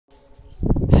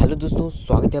दोस्तों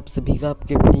स्वागत है आप सभी का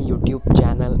आपके अपने यूट्यूब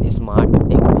चैनल स्मार्ट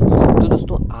टेक में। तो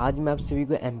दोस्तों आज मैं आप सभी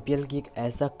को MPL की एक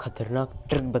ऐसा खतरनाक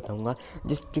ट्रिक बताऊंगा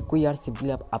जिस ट्रिक को यार सिंपली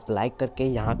आप अप्लाई करके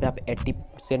यहाँ पे आप 80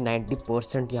 से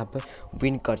 90% यहाँ पे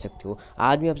विन कर सकते हो।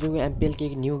 आज मैं आप सभी को MPL की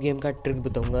एक न्यू गेम का ट्रिक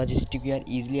बताऊंगा जिस ट्रिक को यार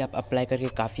ईजिली आप अप्लाई करके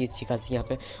काफ़ी अच्छी खासी यहाँ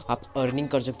पे आप अर्निंग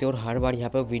कर सकते हो और हर बार यहाँ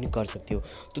पर विन कर सकते हो।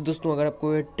 तो दोस्तों अगर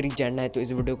आपको ये ट्रिक जानना है तो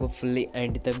इस वीडियो को फुल्ली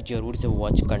एंड तक जरूर से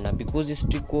वॉच करना, बिकॉज इस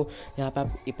ट्रिक को यहाँ पे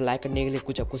आप अप्लाई करने के लिए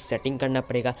कुछ आपको सेटिंग करना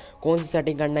पड़ेगा। कौन सी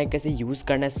सेटिंग करना है, कैसे यूज़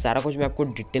करना है, सारा कुछ मैं आपको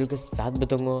डिटेल के साथ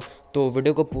बताऊंगा। तो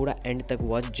वीडियो को पूरा एंड तक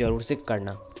वॉच जरूर से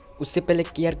करना। उससे पहले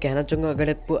कि यार कहना चाहूँगा अगर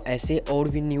आपको ऐसे और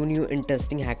भी न्यू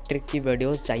इंटरेस्टिंग हैक ट्रिक की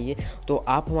वीडियोस चाहिए तो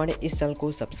आप हमारे इस चैनल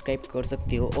को सब्सक्राइब कर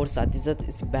सकते हो और साथ ही साथ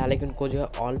इस बेल आइकन को जो है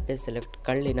ऑल पे सेलेक्ट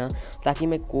कर लेना, ताकि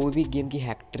मैं कोई भी गेम की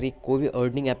हैक ट्रिक, कोई भी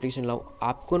अर्निंग एप्लीकेशन लाऊं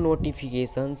आपको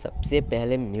नोटिफिकेशन सबसे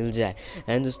पहले मिल जाए।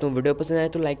 एंड दोस्तों वीडियो पसंद आए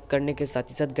तो लाइक करने के साथ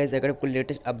ही साथ गाइस अगर आपको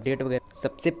लेटेस्ट अपडेट वगैरह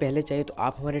सबसे पहले चाहिए तो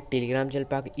आप हमारे टेलीग्राम चैनल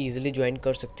पर आप ईजिली ज्वाइन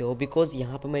कर सकते हो, बिकॉज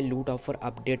यहाँ पर मैं लूट ऑफर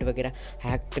अपडेट वगैरह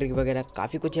हैक ट्रिक वगैरह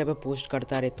काफ़ी कुछ यहाँ पे पोस्ट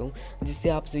करता रहता हूँ, जिससे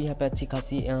आप सभी यहाँ पे अच्छी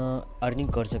खासी अर्निंग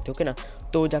कर सकते हो। ओके ना,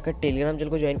 तो जाकर टेलीग्राम चैनल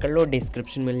को ज्वाइन कर लो,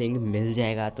 डिस्क्रिप्शन में लिंक मिल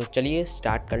जाएगा। तो चलिए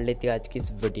स्टार्ट कर लेते हैं आज की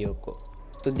इस वीडियो को।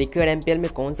 तो देखिए यार MPL में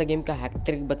कौन सा गेम का हैक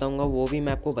ट्रिक बताऊंगा वो भी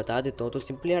मैं आपको बता देता हूँ। तो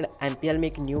सिंपली यार MPL में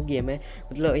एक न्यू गेम है,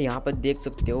 मतलब यहाँ पर देख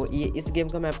सकते हो ये इस गेम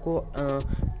का मैं आपको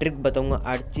ट्रिक बताऊंगा।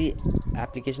 आर्ची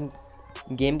एप्लीकेशन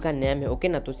गेम का नेम है, ओके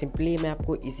ना। तो सिंपली मैं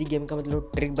आपको इसी गेम का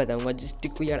मतलब ट्रिक बताऊंगा जिस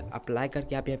ट्रिक को यार अप्लाई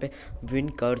करके आप यहाँ पे विन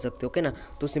कर सकते हो, ओके ना।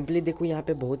 तो सिंपली देखो यहाँ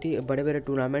पे बहुत ही बड़े बड़े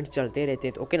टूर्नामेंट्स चलते रहते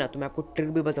हैं, तो ओके ना। तो मैं आपको ट्रिक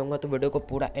भी बताऊंगा, तो वीडियो को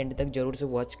पूरा एंड तक जरूर से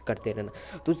वॉच करते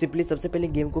रहना। तो सिंपली सबसे पहले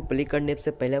गेम को प्ले करने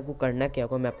से पहले आपको करना क्या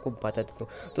होगा मैं आपको बता देता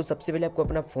हूँ। तो सबसे पहले आपको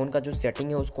अपना फ़ोन का जो सेटिंग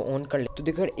है उसको ऑन कर ले। तो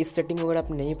देखो इस सेटिंग अगर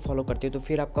आप नहीं फॉलो करते हो तो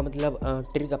फिर आपका मतलब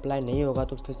ट्रिक अप्लाई नहीं होगा।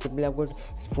 तो फिर सिंपली आपको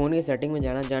फ़ोन के सेटिंग में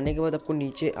जाने के बाद आपको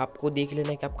नीचे आपको देख लेना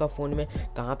है कि आपका फ़ोन में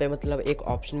कहाँ पे मतलब एक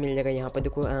ऑप्शन मिल जाएगा। यहाँ पर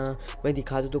देखो मैं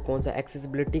दिखा दूँ तो कौन सा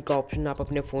एक्सेसिबिलिटी का ऑप्शन आप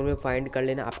अपने फ़ोन में फाइंड कर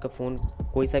लेना। आपका फ़ोन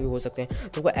कोई सा भी हो सकता है,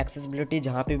 तो वो एक्सेसिबिलिटी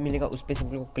जहाँ पे भी मिलेगा उस पर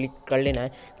सिंपली क्लिक कर लेना है।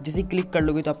 जैसे क्लिक कर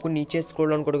लोगे तो आपको नीचे स्क्रॉल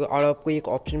डाउन करोगे और आपको एक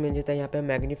ऑप्शन मिल जाता है यहाँ पे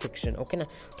मैग्नीफिकेशन, ओके ना।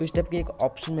 तो इस टाइप की एक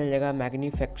ऑप्शन मिल जाएगा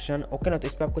मैग्नीफिकेशन, ओके ना। तो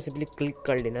इस पर आपको सिंपली क्लिक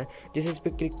कर लेना है। जैसे इस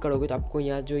पर क्लिक करोगे तो आपको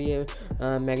यहाँ जो ये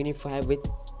मैग्नीफाई विथ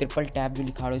ट्रिपल टैप जो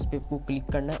लिखा रहा है इस पर आपको क्लिक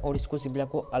करना है और इसको सिंपली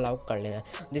आपको अलाउ कर लेना है।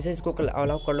 जैसे इसको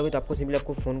अलाउ कर लोगे तो आपको सिंपली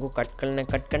आपको फ़ोन को कट कर लेना है।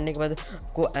 कट करने के बाद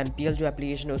आपको MPL जो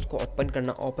एप्लीकेशन है उसको ओपन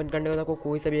करना। ओपन करने के बाद आपको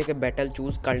कोई सा भी एक बैटल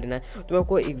चूज़ कर लेना है। तो मैं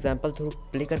आपको एग्जांपल थ्रू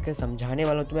प्ले करके समझाने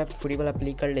वाला हूँ, तो मैं फ्री वाला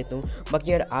प्ले कर लेता हूँ।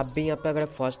 बाकी यार आप भी यहाँ पे अगर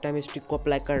फर्स्ट टाइम इस ट्रिक को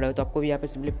अप्लाई कर रहे हो तो आपको भी यहाँ पे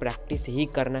सिंपली प्रैक्टिस ही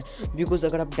करना है, बिकॉज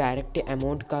अगर आप डायरेक्ट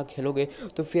अमाउंट का खेलोगे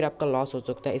तो फिर आपका लॉस हो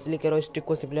सकता है। इसलिए कह रहा हूँ इस ट्रिक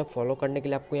को सिंपली आप फॉलो करने के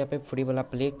लिए आपको यहाँ पे फ्री वाला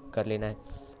प्ले कर लेना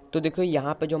है। तो देखो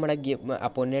यहाँ पे जो हमारा गेम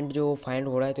अपोनेंट जो फाइंड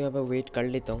हो रहा है, तो यहाँ पे वेट कर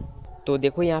लेता हूँ। तो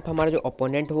देखो यहाँ पे हमारा जो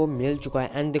ओपोनेंट है वो मिल चुका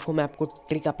है। एंड देखो मैं आपको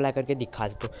ट्रिक अप्लाई करके दिखा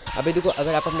देता हूँ। अभी देखो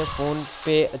अगर आप अपने फ़ोन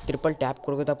पे ट्रिपल टैप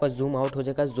करोगे तो आपका जूम आउट हो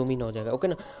जाएगा, जूम इन हो जाएगा, ओके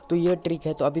ना। तो ये ट्रिक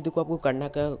है। तो अभी देखो आपको करना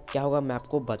क्या होगा मैं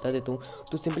आपको बता देता हूँ।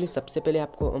 तो सिंपली सबसे पहले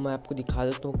मैं आपको दिखा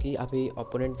देता हूँ कि अभी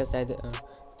ओपोनेंट का शायद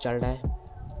चल रहा है।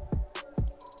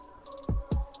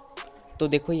 तो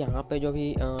देखो यहाँ पे जो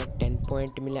अभी 10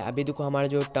 पॉइंट मिला, अभी देखो हमारा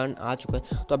जो टर्न आ चुका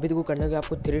है। तो अभी देखो करना है कि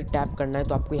आपको 3 टैप करना है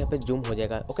तो आपको यहाँ पे जूम हो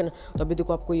जाएगा, ओके ना। तो अभी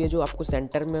देखो आपको ये जो आपको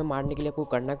सेंटर में मारने के लिए आपको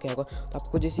करना क्या होगा, तो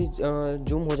आपको जैसे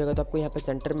जूम हो जाएगा तो आपको यहाँ पे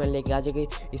सेंटर में लेके आ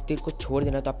जाएगा। इस तीर को छोड़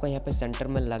देना तो आपका यहाँ पे सेंटर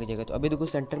में लग जाएगा। तो अभी देखो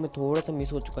सेंटर में थोड़ा सा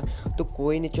मिस हो चुका है, तो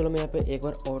कोई नहीं, चलो मैं यहाँ पे एक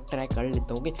बार और ट्राई कर लेता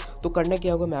हूँ, ओके। तो करना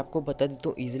क्या होगा मैं आपको बता देता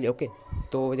हूँ ईजिली, ओके।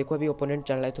 तो देखो अभी ओपोनेंट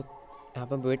चल रहा है तो यहाँ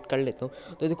पर वेट कर लेता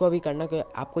हूँ। तो देखो अभी करना क्या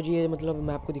आपको जी, ये मतलब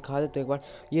मैं आपको दिखा देता हूँ एक बार।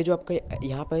 ये जो आपका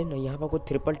यहाँ पर है ना, यहाँ पर आपको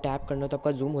ट्रिपल टैप करना है तो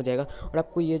आपका जूम हो जाएगा और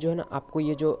आपको ये जो है ना, आपको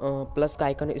ये जो प्लस का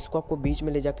आइकन है इसको आपको बीच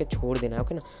में ले जाके छोड़ देना है,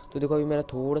 ओके ना। तो देखो अभी मेरा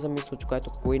थोड़ा सा मिस हो चुका है,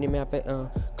 तो कोई नहीं, मैं यहाँ पे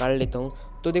कर लेता हूँ।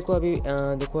 तो देखो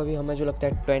अभी हमें जो लगता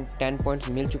है 10 पॉइंट्स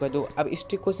मिल चुका है। तो अब इस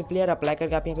ट्रिक को सिंपली यार अप्लाई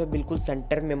करके आप यहाँ पे बिल्कुल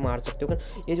सेंटर में मार सकते हो।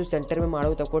 ये जो सेंटर में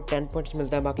मारोगे तो आपको 10 पॉइंट्स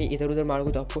मिलता है, बाकी इधर उधर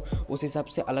मारोगे तो आपको उस हिसाब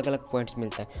से अलग अलग पॉइंट्स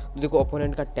मिलता है। तो देखो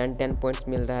ओपोनेंट का 10 पॉइंट्स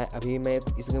मिल रहा है। अभी मैं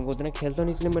इस गेम को उतना खेलता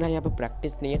नहीं, इसलिए मेरा यहाँ पे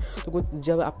प्रैक्टिस नहीं है। तो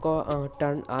जब आपका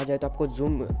टर्न आ जाए तो आपको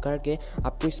जूम करके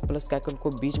आपको इस प्लस का आइकन को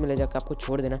बीच में ले जाकर आपको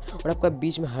छोड़ देना और आपका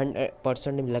बीच में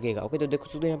 100% लगेगा, ओके। तो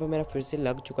देखो तो यहाँ पे मेरा फिर से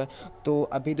लग चुका है। तो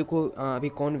अभी देखो अभी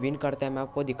कौन विन करता है मैं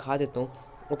आपको दिखा देता हूँ,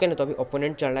 ओके ना। तो अभी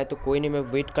ओपोनेंट चल रहा है तो कोई नहीं, मैं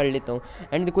वेट कर लेता हूँ।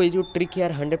 एंड देखो ये जो ट्रिक है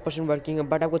यार 100% वर्किंग है,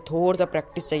 बट आपको थोड़ा सा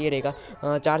प्रैक्टिस चाहिए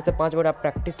रहेगा। 4 से 5 बार आप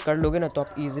प्रैक्टिस कर लोगे ना तो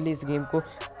आप इजीली इस गेम को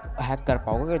हैक कर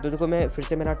पाओगे। तो देखो मैं फिर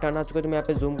से मेरा टर्न आ चुका है, तो मैं यहाँ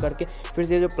पे जूम करके फिर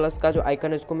से जो प्लस का जो आइकन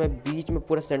है इसको मैं बीच में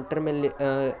पूरा सेंटर में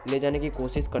ले जाने की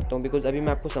कोशिश करता हूँ, बिकॉज अभी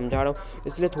मैं आपको समझा रहा हूँ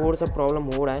इसलिए थोड़ा सा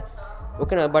प्रॉब्लम हो रहा है,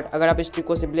 ओके ना। बट अगर आप इस ट्रिक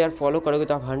को सिंपली यार फॉलो करोगे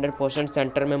तो आप 100%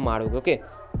 सेंटर में मारोगे, ओके।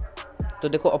 तो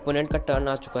देखो ओपोनेंट का टर्न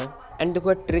आ चुका है एंड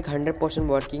देखो ट्रिक 100%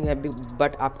 वर्किंग है,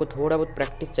 बट आपको थोड़ा बहुत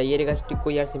प्रैक्टिस चाहिए रहेगा इस ट्रिक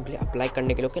को यार सिंपली अप्लाई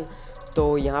करने के लिए, ओके ना।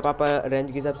 तो यहाँ पर आप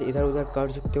रेंज के हिसाब से इधर उधर कर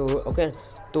सकते हो, ओके।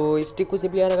 तो इस ट्रिक को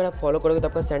सिंपली यार अगर आप फॉलो करोगे तो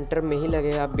आपका सेंटर में ही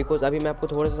लगेगा, बिकॉज अभी मैं आपको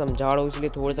थोड़ा सा समझा रहा हूँ इसलिए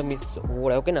थोड़ा सा मिस हो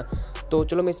रहा है, ओके ना। तो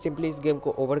चलो मैं सिंपली इस गेम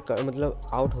को मतलब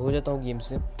आउट हो जाता हूँ गेम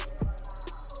से।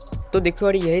 तो देखो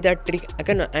यार यही था ट्रिक,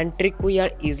 है ना। एंड ट्रिक को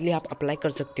यार इजीली आप अप्लाई कर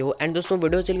सकते हो। एंड दोस्तों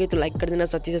वीडियो चल गई तो लाइक कर देना,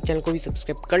 साथ ही साथ चैनल को भी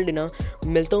सब्सक्राइब कर लेना।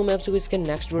 मिलता हूँ मैं आपसे इसके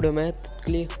नेक्स्ट वीडियो में, तब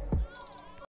के लिए